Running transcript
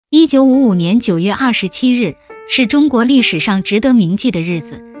1955年9月27日是中国历史上值得铭记的日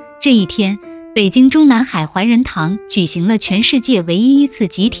子。这一天，北京中南海怀仁堂举行了全世界唯一一次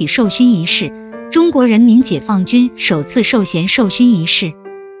集体授勋仪式，中国人民解放军首次授衔授勋仪式。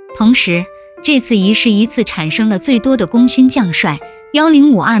同时，这次仪式一次产生了最多的功勋将帅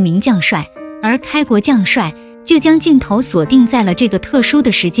1052名将帅，而开国将帅就将镜头锁定在了这个特殊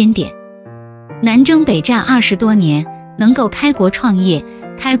的时间点。南征北战20多年，能够开国创业，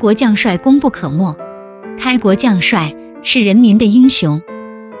开国将帅功不可没。开国将帅是人民的英雄。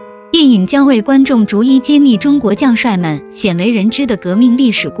电影将为观众逐一揭秘中国将帅们鲜为人知的革命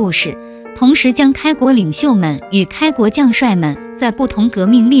历史故事，同时将开国领袖们与开国将帅们在不同革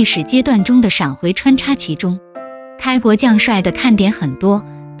命历史阶段中的闪回穿插其中。开国将帅的看点很多，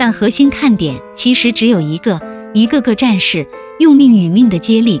但核心看点其实只有一个，一个个战士用命与命的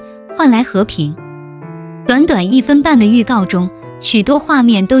接力换来和平。短短1分半的预告中，许多画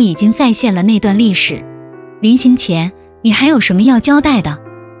面都已经再现了那段历史。临行前，你还有什么要交代的？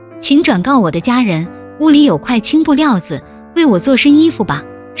请转告我的家人，屋里有块青布料子，为我做身衣服吧，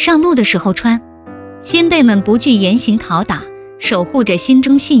上路的时候穿。先辈们不惧严刑拷打，守护着心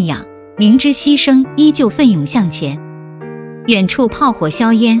中信仰，明知牺牲依旧奋勇向前。远处炮火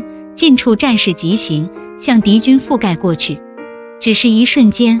硝烟，近处战士疾行，向敌军覆盖过去。只是一瞬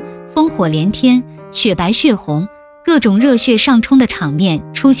间，烽火连天，血白血红，各种热血上冲的场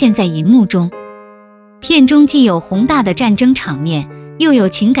面出现在银幕中。片中既有宏大的战争场面，又有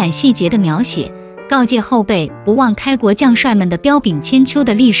情感细节的描写，告诫后辈不忘开国将帅们的彪炳千秋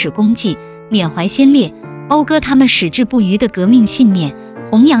的历史功绩，缅怀先烈，讴歌他们矢志不渝的革命信念，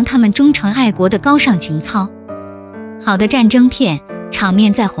弘扬他们忠诚爱国的高尚情操。好的战争片，场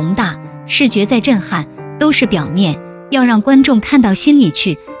面再宏大，视觉再震撼，都是表面，要让观众看到心里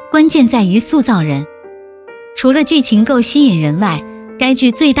去，关键在于塑造人。除了剧情够吸引人外，该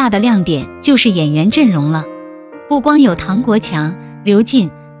剧最大的亮点就是演员阵容了。不光有唐国强、刘进、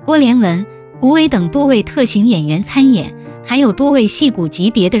郭连文、胡伟等多位特型演员参演，还有多位戏骨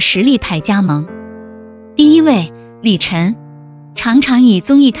级别的实力派加盟。第一位，李晨。常常以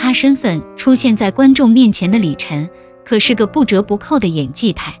综艺咖身份出现在观众面前的李晨，可是个不折不扣的演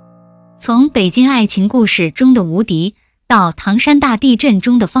技派。从《北京爱情故事》中的吴迪，到唐山大地震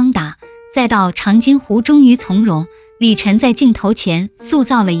中的方达，再到长津湖终于从容，李晨在镜头前塑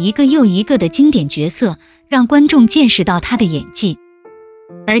造了一个又一个的经典角色，让观众见识到他的演技。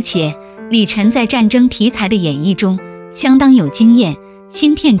而且李晨在战争题材的演绎中相当有经验，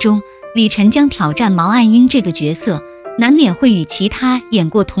新片中李晨将挑战毛岸英这个角色，难免会与其他演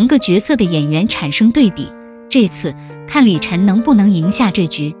过同个角色的演员产生对比，这次看李晨能不能赢下这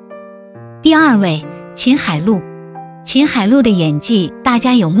局。第二位，秦海璐。秦海璐的演技大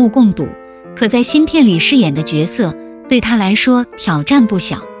家有目共睹，可在新片里饰演的角色对他来说挑战不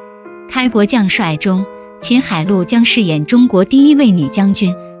小。开国将帅中，秦海璐将饰演中国第一位女将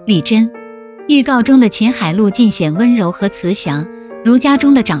军李珍。预告中的秦海璐尽显温柔和慈祥，如家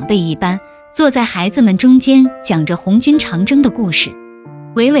中的长辈一般，坐在孩子们中间讲着红军长征的故事。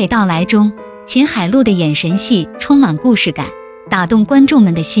娓娓道来中，秦海璐的眼神戏充满故事感，打动观众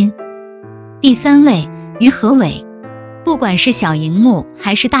们的心。第三位，于和伟。不管是小荧幕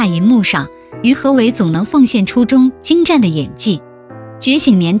还是大荧幕上，于和伟总能奉献出中精湛的演技。觉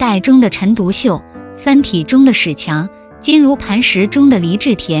醒年代中的陈独秀，三体中的史强，坚如磐石中的黎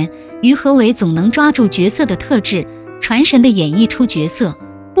志田，于和伟总能抓住角色的特质，传神的演绎出角色，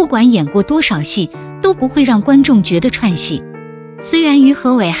不管演过多少戏，都不会让观众觉得串戏。虽然于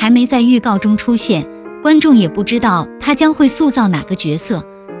和伟还没在预告中出现，观众也不知道他将会塑造哪个角色，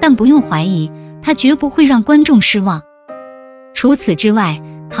但不用怀疑，他绝不会让观众失望。除此之外，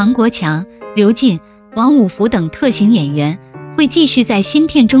唐国强、刘进、王五福等特型演员会继续在新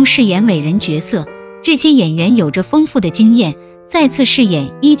片中饰演伟人角色，这些演员有着丰富的经验，再次饰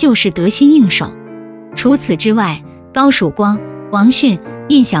演依旧是得心应手。除此之外，高曙光、王迅、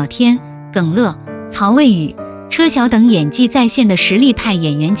印小天、耿乐、曹魏宇、车晓等演技在线的实力派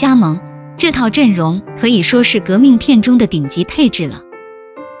演员加盟，这套阵容可以说是革命片中的顶级配置了。